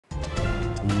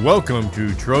Welcome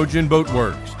to Trojan Boat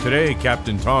Works. Today,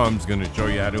 Captain Tom's going to show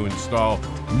you how to install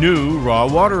new raw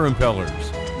water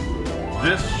impellers.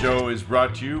 This show is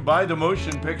brought to you by the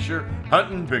motion picture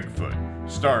Huntin' Bigfoot,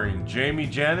 starring Jamie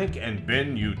Janik and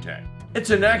Ben Utek. It's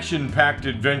an action-packed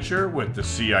adventure with the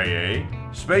CIA,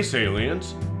 space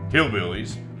aliens,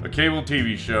 hillbillies, a cable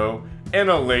TV show,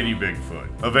 and a lady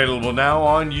Bigfoot. Available now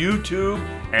on YouTube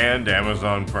and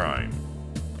Amazon Prime.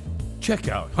 Check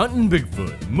out Huntin'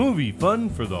 Bigfoot, movie fun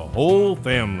for the whole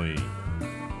family.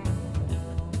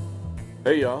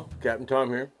 Hey y'all, Captain Tom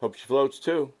here. Hope she floats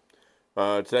too.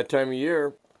 It's that time of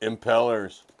year.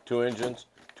 Impellers, 2 engines,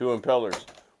 2 impellers.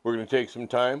 We're going to take some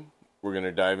time. We're going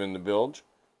to dive in the bilge.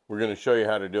 We're going to show you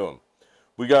how to do them.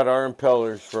 We got our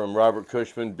impellers from Robert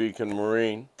Cushman, Beacon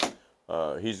Marine.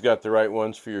 He's got the right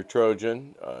ones for your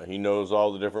Trojan. He knows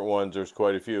all the different ones. There's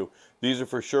quite a few. These are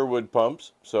for Sherwood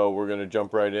pumps, so we're going to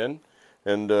jump right in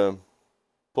and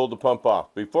pull the pump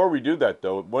off. Before we do that,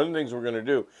 though, one of the things we're going to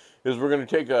do is we're going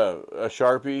to take a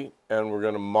Sharpie and we're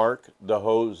going to mark the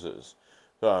hoses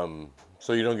so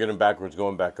you don't get them backwards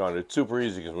going back on. It's super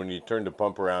easy because when you turn the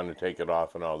pump around and take it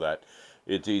off and all that,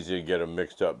 it's easy to get them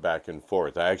mixed up back and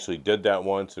forth. I actually did that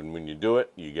once, and when you do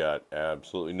it, you got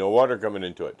absolutely no water coming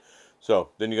into it. So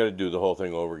then you got to do the whole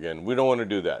thing over again. We don't want to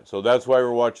do that. So that's why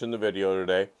we're watching the video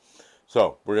today.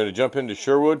 So we're going to jump into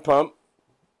Sherwood pump,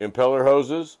 impeller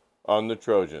hoses on the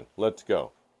Trojan. Let's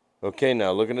go. Okay,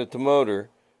 now looking at the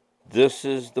motor, this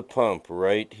is the pump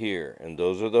right here. And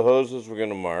those are the hoses we're going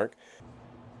to mark.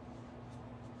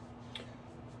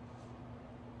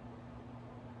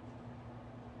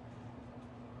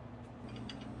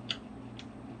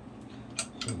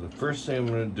 So the first thing I'm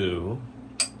going to do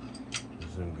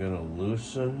is I'm going to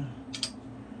loosen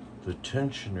the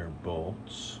tensioner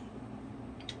bolts.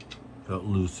 Felt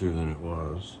looser than it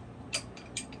was.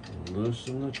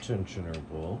 Loosen the tensioner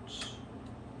bolts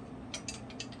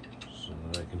so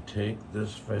that I can take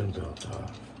this fan belt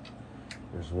off.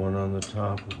 There's one on the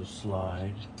top of the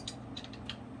slide,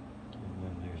 and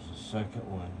then there's a second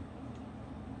one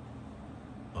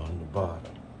on the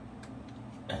bottom.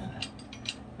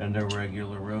 And a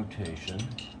regular rotation.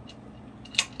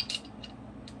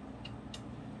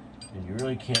 And you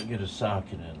really can't get a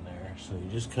socket in there, so you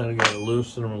just kind of got to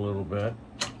loosen them a little bit.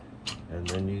 And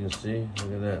then you can see,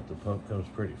 look at that, the pump comes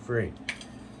pretty free.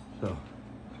 So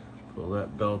pull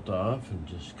that belt off and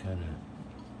just kind of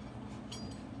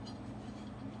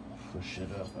push it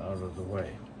up out of the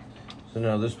way. So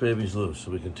now this baby's loose,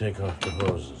 so we can take off the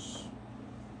hoses.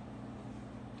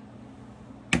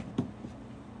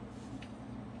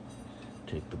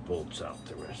 Take the bolts out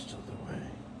the rest of the way.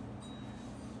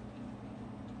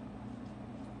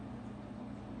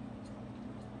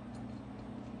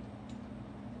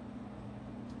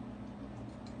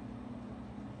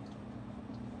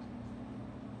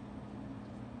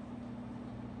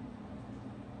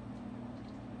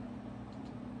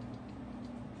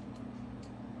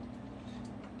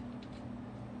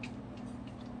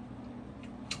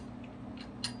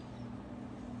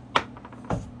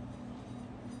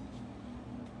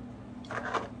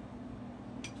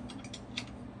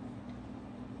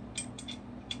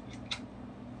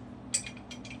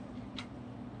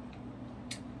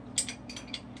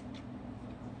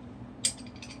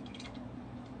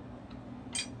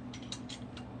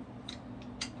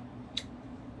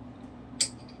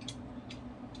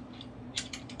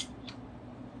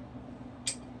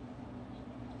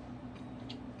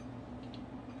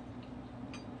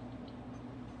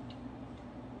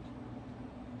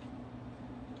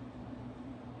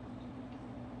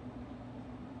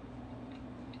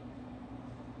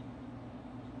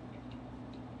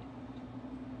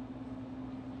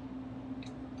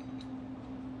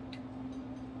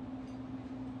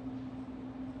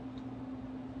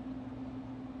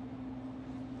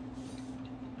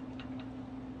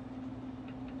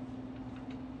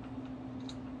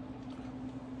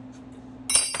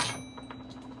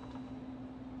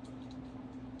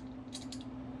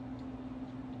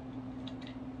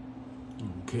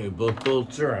 Okay, both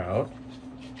bolts are out,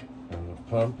 and the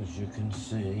pump, as you can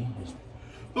see, is...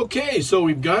 Okay, so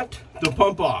we've got the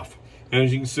pump off, and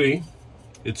as you can see,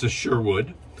 it's a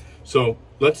Sherwood. So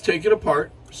let's take it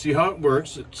apart, see how it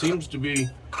works. It seems to be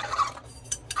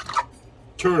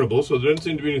turnable, so there doesn't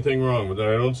seem to be anything wrong with it.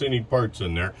 I don't see any parts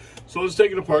in there. So let's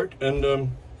take it apart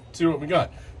and see what we got.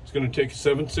 It's going to take a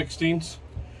 7/16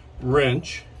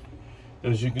 wrench,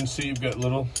 and as you can see, you've got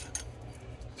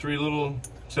three little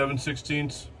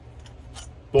 7/16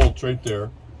 bolts right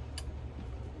there.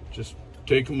 Just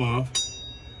take them off.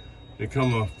 They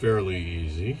come off fairly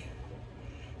easy,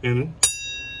 and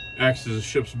acts as a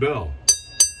ship's bell.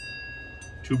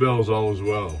 2 bells, all is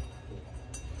well.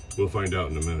 We'll find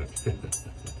out in a minute.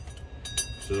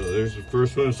 So there's the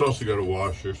first one. It's also got a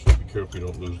washer, so be careful you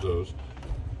don't lose those.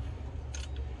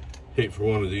 Hate for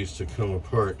one of these to come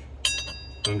apart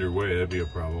underway, that'd be a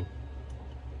problem.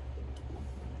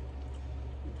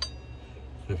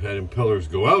 I've had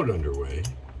impellers go out underway,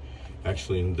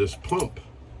 actually in this pump,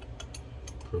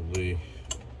 probably,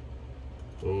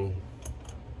 oh,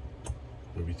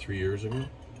 maybe 3 years ago.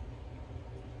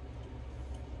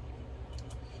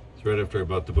 It's right after I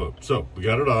bought the boat. So we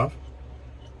got it off,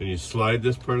 and you slide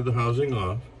this part of the housing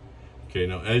off. Okay,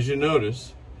 now as you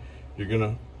notice, you're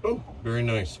gonna, oh, very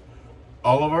nice.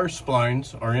 All of our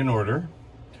splines are in order.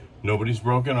 Nobody's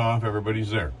broken off,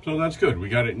 everybody's there. So that's good, we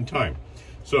got it in time.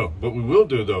 So what we will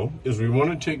do though, is we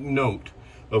want to take note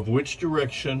of which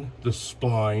direction the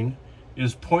spline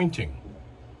is pointing,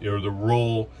 or the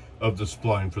roll of the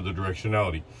spline for the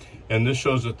directionality. And this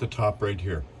shows at the top right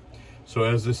here. So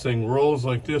as this thing rolls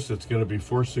like this, it's going to be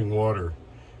forcing water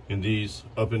in these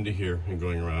up into here and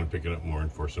going around and picking up more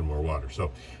and forcing more water.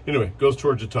 So anyway, it goes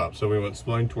towards the top. So we want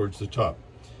spline towards the top.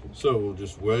 So we'll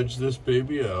just wedge this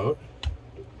baby out.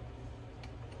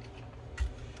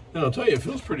 And I'll tell you, it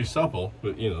feels pretty supple,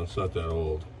 but you know, it's not that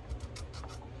old.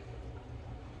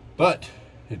 But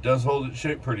it does hold its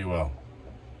shape pretty well.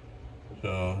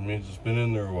 So it means it's been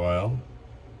in there a while.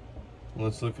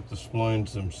 Let's look at the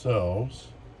splines themselves.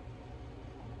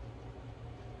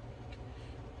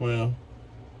 Well,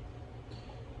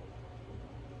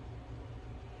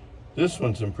 this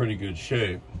one's in pretty good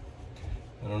shape.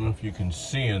 I don't know if you can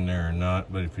see in there or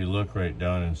not, but if you look right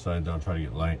down inside, I'll try to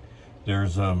get light.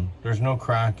 There's no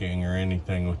cracking or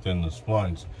anything within the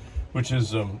splines, which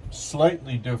is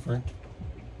slightly different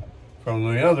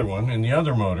from the other one. In the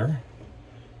other motor,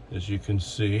 as you can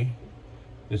see,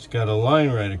 it's got a line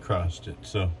right across it.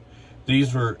 So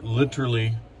these were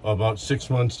literally about 6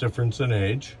 months difference in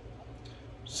age.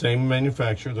 Same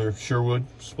manufacturer, they're Sherwood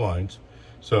splines.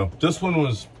 So this one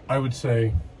was, I would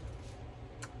say,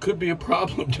 could be a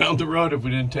problem down the road if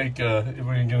we didn't take, if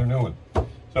we didn't get a new one.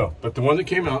 So, but the one that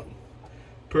came out,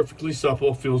 perfectly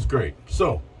supple, feels great.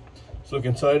 So, let's look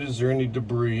inside. Is there any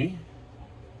debris?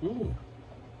 Ooh,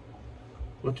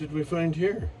 what did we find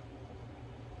here?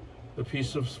 A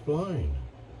piece of spline.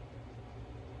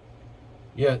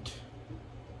 Yet,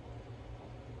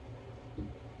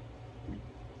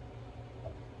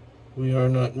 we are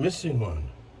not missing one.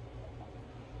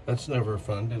 That's never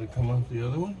fun. Did it come off the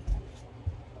other one?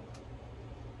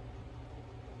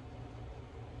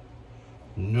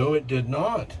 No, it did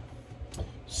not.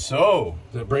 So,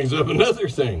 that brings up another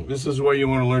thing. This is why you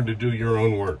want to learn to do your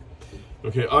own work.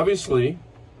 Okay, obviously,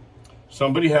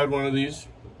 somebody had one of these,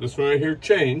 this one right here,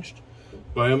 changed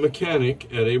by a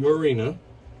mechanic at a marina.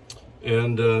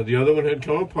 And the other one had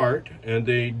come apart, and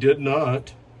they did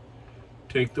not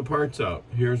take the parts out.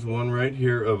 Here's one right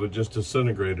here of it just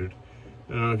disintegrated.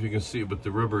 I don't know if you can see, but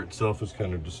the rubber itself is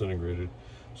kind of disintegrated.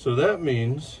 So that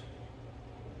means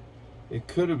it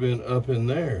could have been up in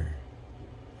there.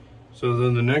 So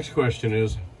then the next question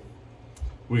is,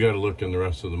 we got to look in the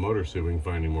rest of the motor, see if we can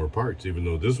find any more parts. Even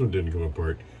though this one didn't come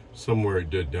apart, somewhere it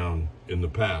did down in the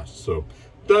past. So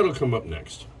that'll come up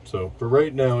next. So for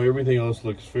right now, everything else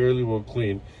looks fairly well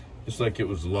clean. It's like it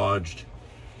was lodged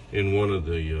in one of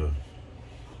the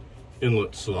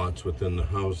inlet slots within the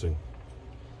housing.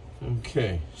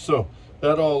 Okay, so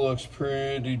that all looks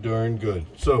pretty darn good.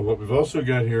 So what we've also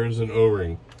got here is an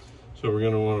O-ring. So we're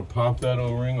going to want to pop that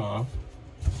O-ring off.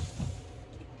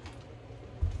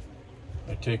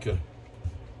 I take a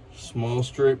small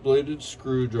straight bladed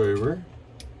screwdriver,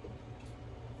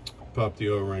 pop the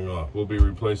O-ring off. We'll be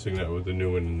replacing that with a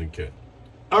new one in the kit.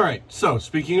 All right, so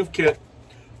speaking of kit,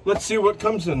 let's see what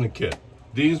comes in the kit.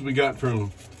 These we got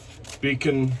from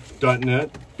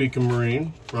Beacon.net, Beacon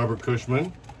Marine, Robert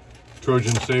Cushman,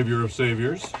 Trojan Savior of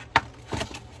Saviors.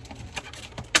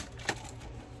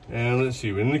 And let's see,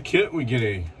 in the kit we get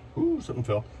a, ooh, something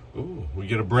fell. Ooh, we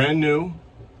get a brand new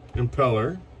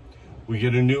impeller. We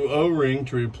get a new O-ring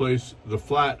to replace the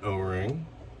flat O-ring.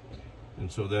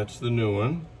 And so that's the new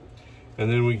one. And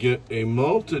then we get a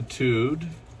multitude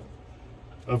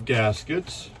of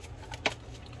gaskets.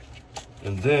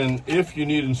 And then if you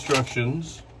need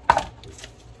instructions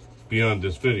beyond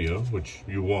this video, which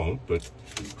you won't, but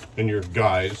in your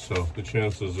guides, so the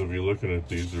chances of you looking at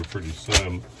these are pretty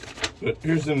slim. But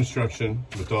here's an instruction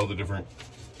with all the different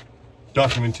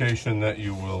documentation that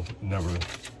you will never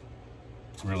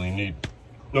really need.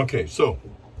 Okay, so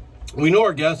we know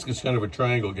our gasket's kind of a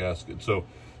triangle gasket, so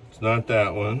it's not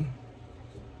that one.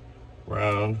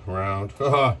 Round, round,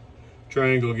 haha,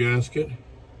 triangle gasket.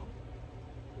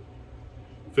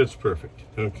 Fits perfect,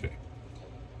 okay.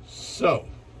 So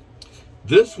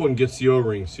this one gets the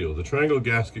O-ring seal. The triangle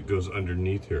gasket goes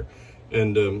underneath here.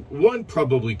 And one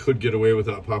probably could get away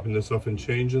without popping this off and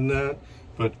changing that.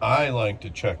 But I like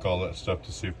to check all that stuff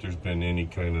to see if there's been any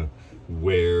kind of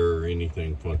wear or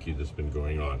anything funky that's been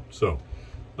going on. So,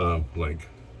 like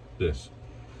this.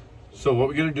 So what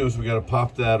we got to do is we got to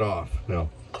pop that off. Now,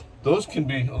 those can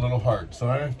be a little hard. So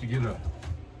I have to get a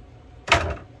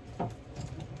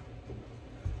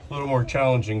little more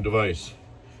challenging device.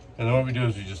 And then what we do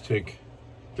is we just take,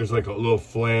 there's like a little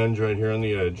flange right here on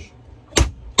the edge.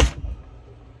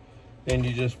 And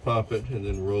you just pop it and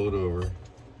then roll it over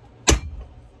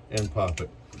and pop it.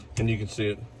 And you can see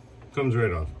it comes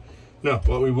right off. Now,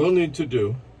 what we will need to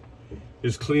do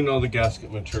is clean all the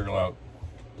gasket material out.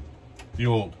 The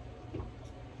old.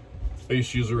 I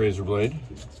used to use a razor blade.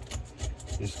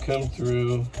 Just come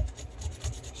through,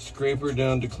 scraper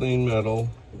down to clean metal.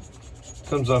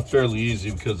 Comes off fairly easy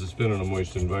because it's been in a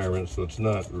moist environment, so it's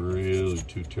not really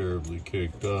too terribly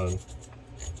caked on.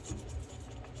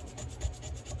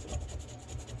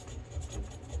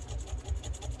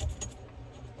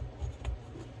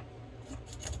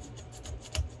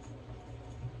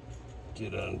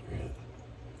 Get under it.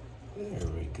 There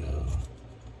we go.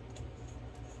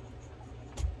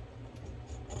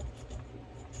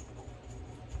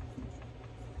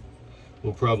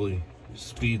 We'll probably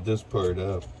speed this part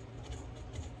up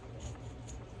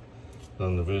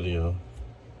on the video.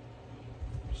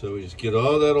 So we just get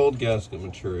all that old gasket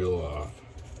material off.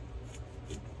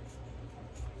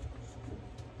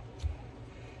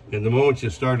 And the moment you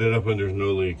start it up and there's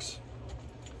no leaks,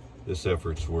 this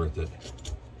effort's worth it.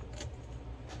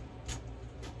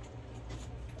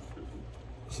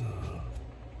 So,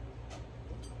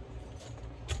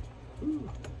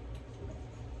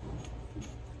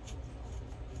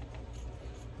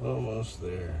 almost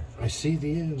there. I see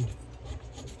the end.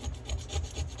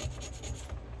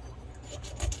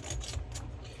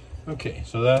 Okay,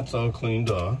 so that's all cleaned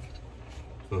off.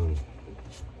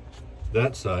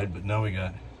 That side, but now we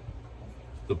got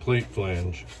the plate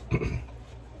flange.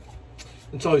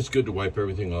 It's always good to wipe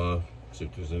everything off, see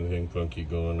if there's anything funky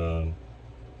going on.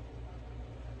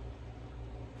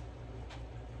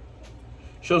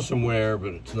 Shows some wear,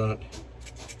 but it's not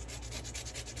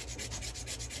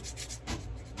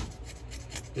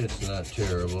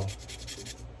terrible.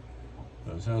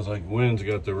 It sounds like wind's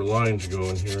got the lines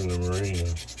going here in the marina.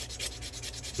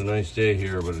 It's a nice day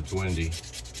here, but it's windy.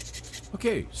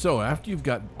 Okay, so after you've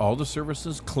got all the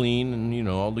surfaces clean and, you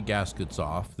know, all the gaskets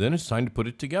off, then it's time to put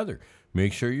it together.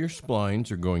 Make sure your splines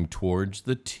are going towards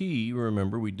the T.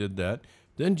 Remember, we did that.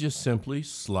 Then just simply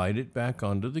slide it back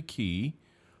onto the key,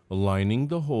 aligning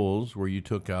the holes where you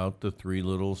took out the 3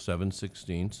 little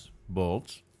 7/16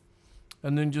 bolts,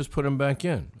 and then just put them back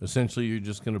in. Essentially, you're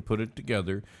just going to put it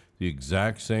together the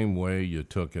exact same way you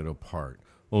took it apart,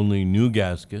 only new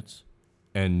gaskets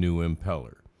and new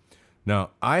impeller. Now,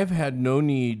 I've had no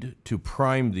need to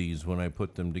prime these when I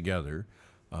put them together.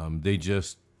 They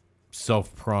just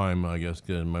self-prime, I guess,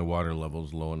 because my water level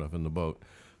is low enough in the boat.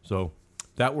 So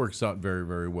that works out very,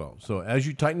 very well. So as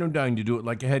you tighten them down, you do it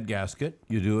like a head gasket.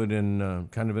 You do it in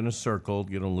kind of in a circle,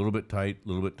 get them a little bit tight, a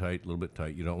little bit tight, a little bit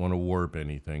tight. You don't want to warp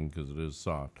anything because it is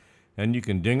soft. And you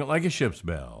can ding it like a ship's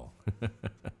bell.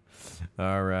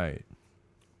 All right.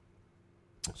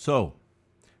 So,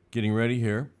 getting ready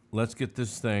here. Let's get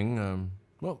this thing,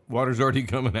 well, water's already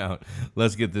coming out.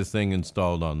 Let's get this thing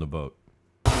installed on the boat.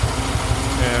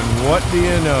 And what do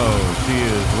you know? She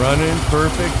is running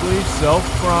perfectly,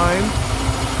 self-primed.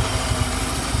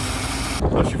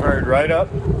 So she fired right up.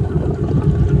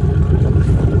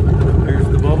 There's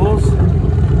the bubbles.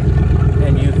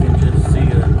 And you can just see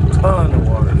a ton of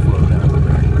water flow down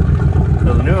there.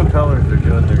 So the new impellers are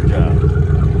doing their job.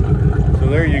 So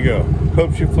there you go.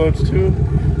 Hope she floats too.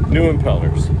 New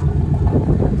impellers.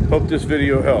 Hope this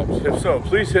video helps. If so,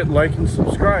 please hit like and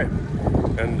subscribe.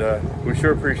 And we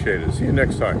sure appreciate it. See you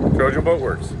next time. Trojan Boat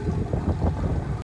Works.